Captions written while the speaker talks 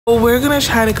Well, we're gonna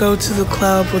try to go to the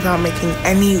club without making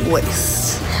any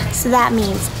waste. So that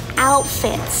means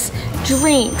outfits,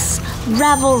 drinks,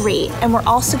 revelry, and we're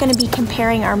also gonna be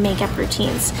comparing our makeup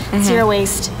routines. Zero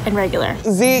waste and regular.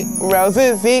 Zero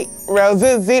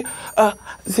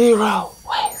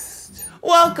waste.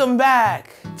 Welcome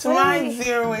back to my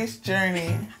zero waste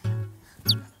journey.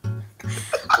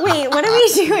 Wait, what are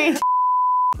we doing?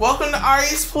 Welcome to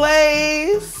Ari's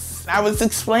place. I was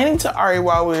explaining to Ari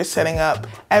while we were setting up,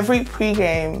 every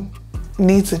pregame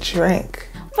needs a drink.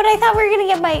 But I thought we were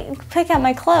gonna pick out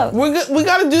my clothes. We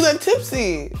gotta do that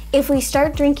tipsy. If we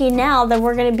start drinking now, then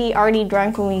we're gonna be already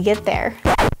drunk when we get there.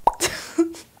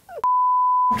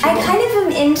 I kind of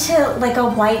am into like a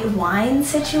white wine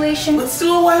situation. Let's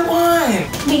do a white wine.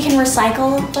 We can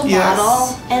recycle the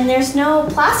bottle, and there's no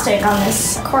plastic on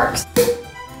this cork.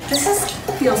 This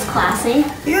feels classy.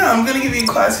 Yeah, I'm gonna give you a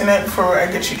classy night before I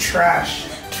get you trashed.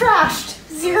 Trashed,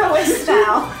 zero waste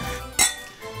style.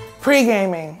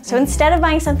 Pre-gaming. So instead of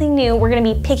buying something new, we're gonna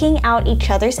be picking out each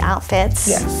other's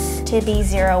outfits to be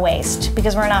zero waste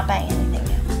because we're not buying anything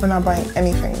new. We're not buying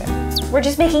anything new. We're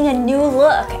just making a new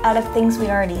look out of things we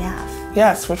already have.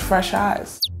 Yes, with fresh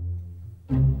eyes.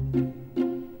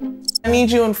 I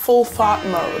need you in full thought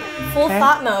mode. Full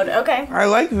thought mode, okay. I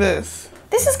like this.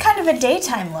 This is kind of a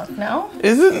daytime look, no?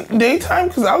 Is it daytime?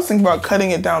 Because I was thinking about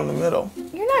cutting it down the middle.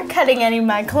 You're not cutting any of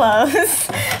my clothes.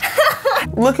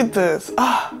 Look at this.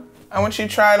 I want you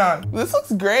to try it on. This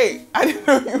looks great. I didn't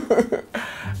know you were.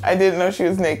 I didn't know she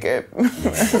was naked.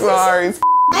 Sorry.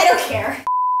 I don't care.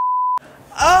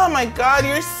 Oh my God,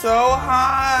 you're so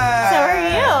hot. So are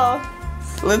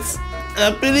you. Let's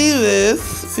uppity this.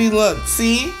 See, look,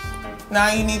 see?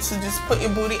 Now you need to just put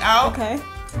your booty out. Okay.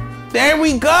 There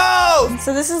we go.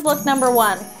 So this is look number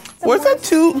one. Where's that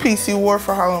two-piece you wore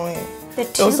for Halloween? The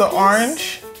two-piece? It was the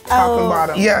orange top and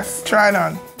bottom. Yes, try it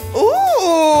on.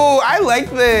 Ooh, I like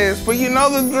this, but you know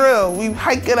the drill. We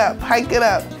hike it up, hike it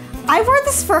up. I wore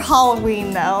this for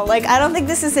Halloween though. Like, I don't think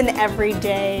this is an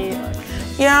everyday.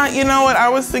 Yeah, you know what? I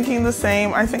was thinking the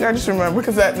same. I think I just remember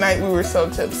because that night we were so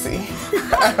tipsy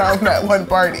at that one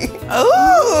party.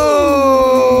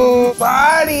 Ooh,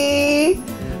 body.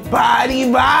 Body,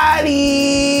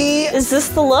 body. Is this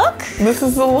the look? This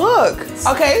is the look.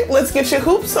 Okay, let's get your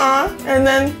hoops on and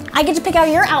then. I get to pick out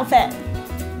your outfit.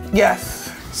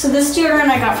 Yes. So this deodorant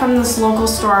I got from this local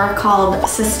store called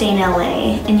Sustain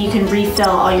LA, and you can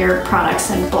refill all your products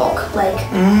in bulk, like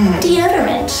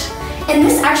deodorant. And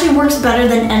this actually works better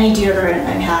than any deodorant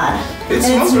I've had. It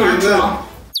smells really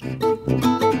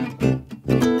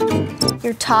good.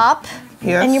 Your top.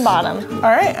 Yes. And your bottom.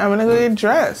 All right, I'm gonna go get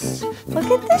dressed. Look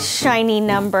at this shiny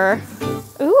number.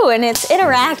 Ooh, and it's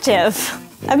interactive.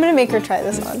 I'm gonna make her try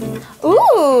this on.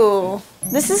 Ooh,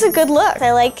 this is a good look.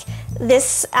 I like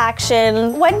this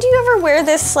action. When do you ever wear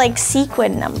this like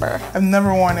sequin number? I've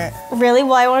never worn it. Really?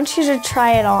 Well, I want you to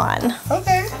try it on.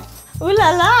 Okay. Ooh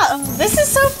la la, this is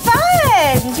so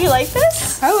fun. Do you like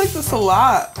this? I like this a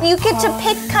lot. You get to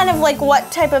pick kind of like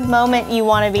what type of moment you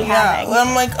want to be having. Yeah,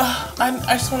 I'm like,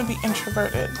 I just want to be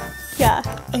introverted. Yeah.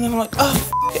 And then I'm like,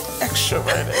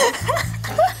 extroverted.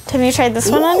 Have you tried this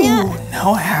one on yet?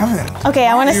 No, I haven't. Okay,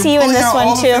 I want to see you in this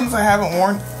one too. Things I haven't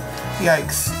worn.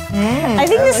 Yikes. I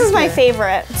think this is my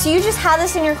favorite. So you just had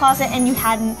this in your closet and you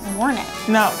hadn't worn it.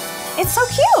 No. It's so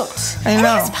cute. I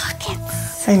know. It has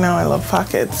pockets. I know, I love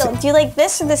pockets. So, do you like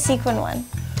this or the sequin one?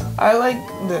 I like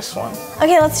this one.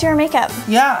 Okay, let's do our makeup.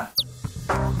 Yeah.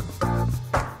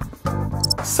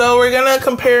 So we're gonna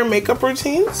compare makeup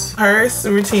routines. Hers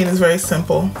routine is very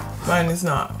simple. Mine is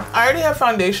not. I already have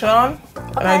foundation on,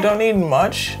 and I don't need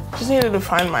much. Just need to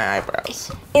define my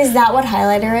eyebrows. Is that what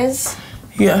highlighter is?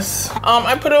 Yes.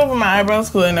 I put it over my eyebrows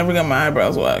because I never got my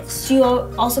eyebrows waxed. Do you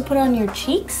also put it on your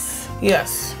cheeks?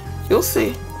 Yes. You'll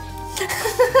see.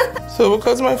 So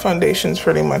because my foundation's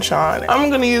pretty much on, I'm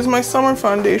gonna use my summer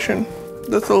foundation.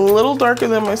 That's a little darker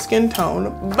than my skin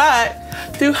tone, but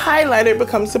through highlighter it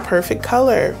becomes the perfect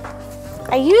color.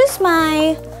 I use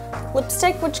my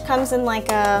lipstick, which comes in like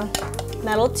a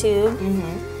metal tube.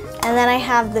 And then I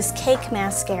have this cake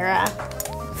mascara.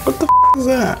 What the is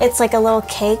that? It's like a little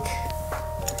cake.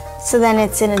 So then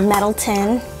it's in a metal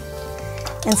tin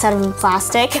instead of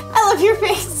plastic. I love your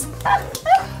face.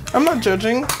 I'm not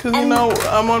judging, because you know,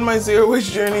 I'm on my zero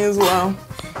waste journey as well.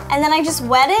 And then I just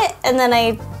wet it, and then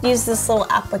I use this little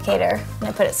applicator, and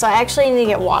I put it. So I actually need to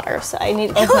get water, so I need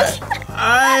to get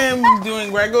I'm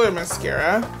doing regular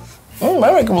mascara.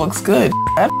 My makeup looks good.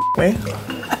 Me.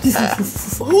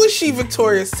 Who is she,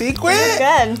 Victoria's Secret?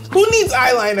 Good. Who needs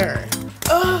eyeliner?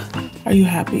 Are you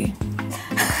happy?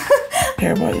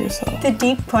 Care about yourself. The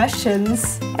deep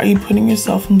questions. Are you putting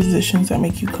yourself in positions that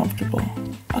make you comfortable?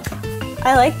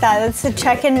 I like that. It's a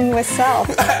check-in with self.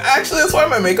 Actually, that's why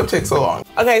my makeup takes so long.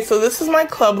 Okay, so this is my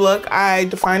club look. I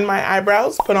defined my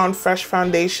eyebrows, put on fresh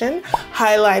foundation,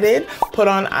 highlighted, put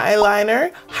on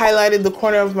eyeliner, highlighted the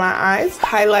corner of my eyes,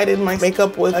 highlighted my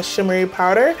makeup with a shimmery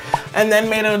powder, and then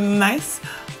made a nice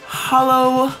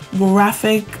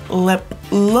holographic lip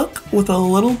look with a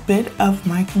little bit of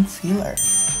my concealer.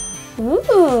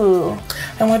 Ooh.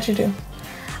 And what'd you do?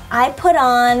 I put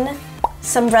on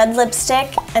some red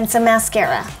lipstick and some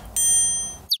mascara.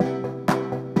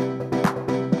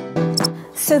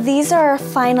 So these are our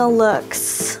final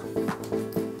looks.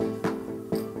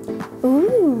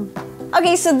 Ooh.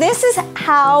 Okay, so this is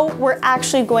how we're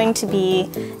actually going to be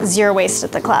zero waste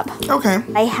at the club. Okay.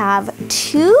 I have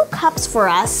 2 cups for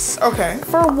us. Okay.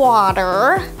 For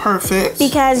water. Perfect.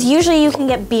 Because usually you can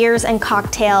get beers and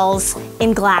cocktails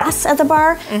in glass at the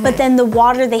bar, but then the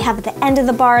water they have at the end of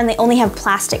the bar and they only have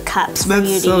plastic cups for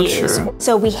you to use. True.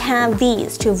 So we have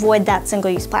these to avoid that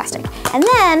single-use plastic. And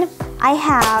then I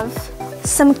have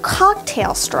some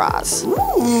cocktail straws.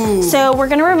 Ooh. So we're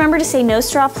gonna remember to say no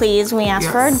straw please when we ask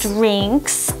for our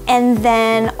drinks. And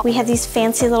then we have these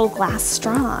fancy little glass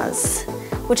straws,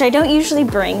 which I don't usually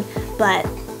bring, but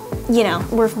you know,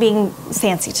 we're being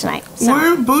fancy tonight. So.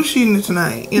 We're bougie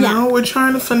tonight, you know? We're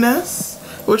trying to finesse,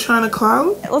 we're trying to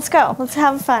clout. Let's go, let's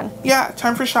have fun. Yeah,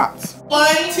 time for shots. 1,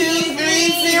 2, 3,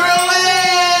 0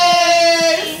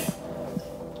 waste!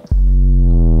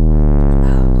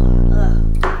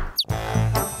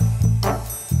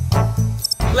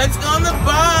 Let's go on the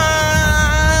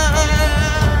bus!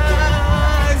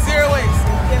 0 waste.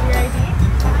 Do you have your ID?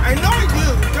 I know I do.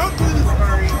 Don't do this,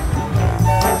 Ari.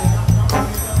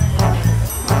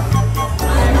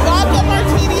 Vodka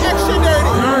martini extra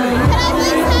dirty. Can I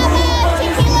please have a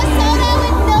tequila soda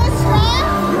with no straw?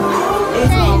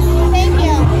 Great, thank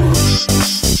you.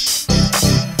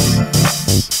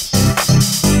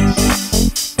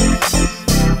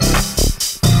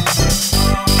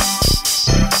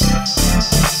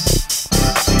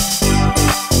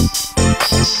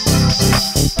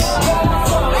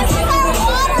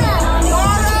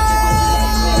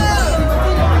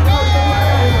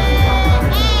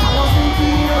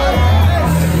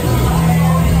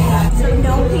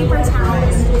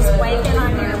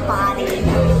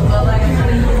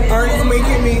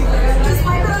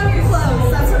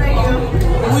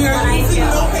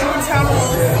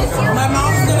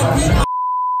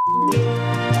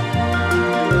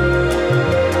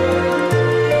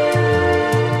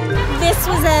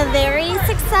 Very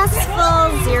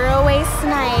successful zero waste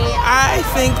night. I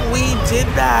think we did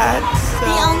that. So.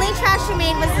 The only trash we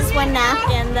made was this one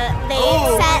napkin. They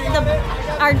set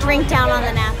our drink down on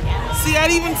the napkin. See, I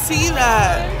didn't even see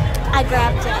that. I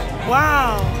grabbed it.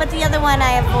 Wow. But the other one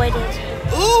I avoided.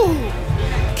 Ooh,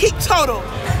 keep total.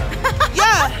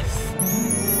 Yes.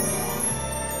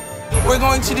 We're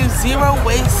going to do zero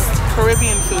waste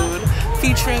Caribbean food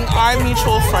featuring our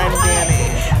mutual friend Danny.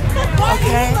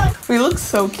 Okay? We look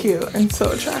so cute and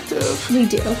so attractive. We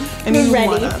do. And We're you ready.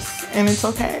 want us. And it's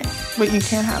okay. But you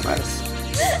can't have us.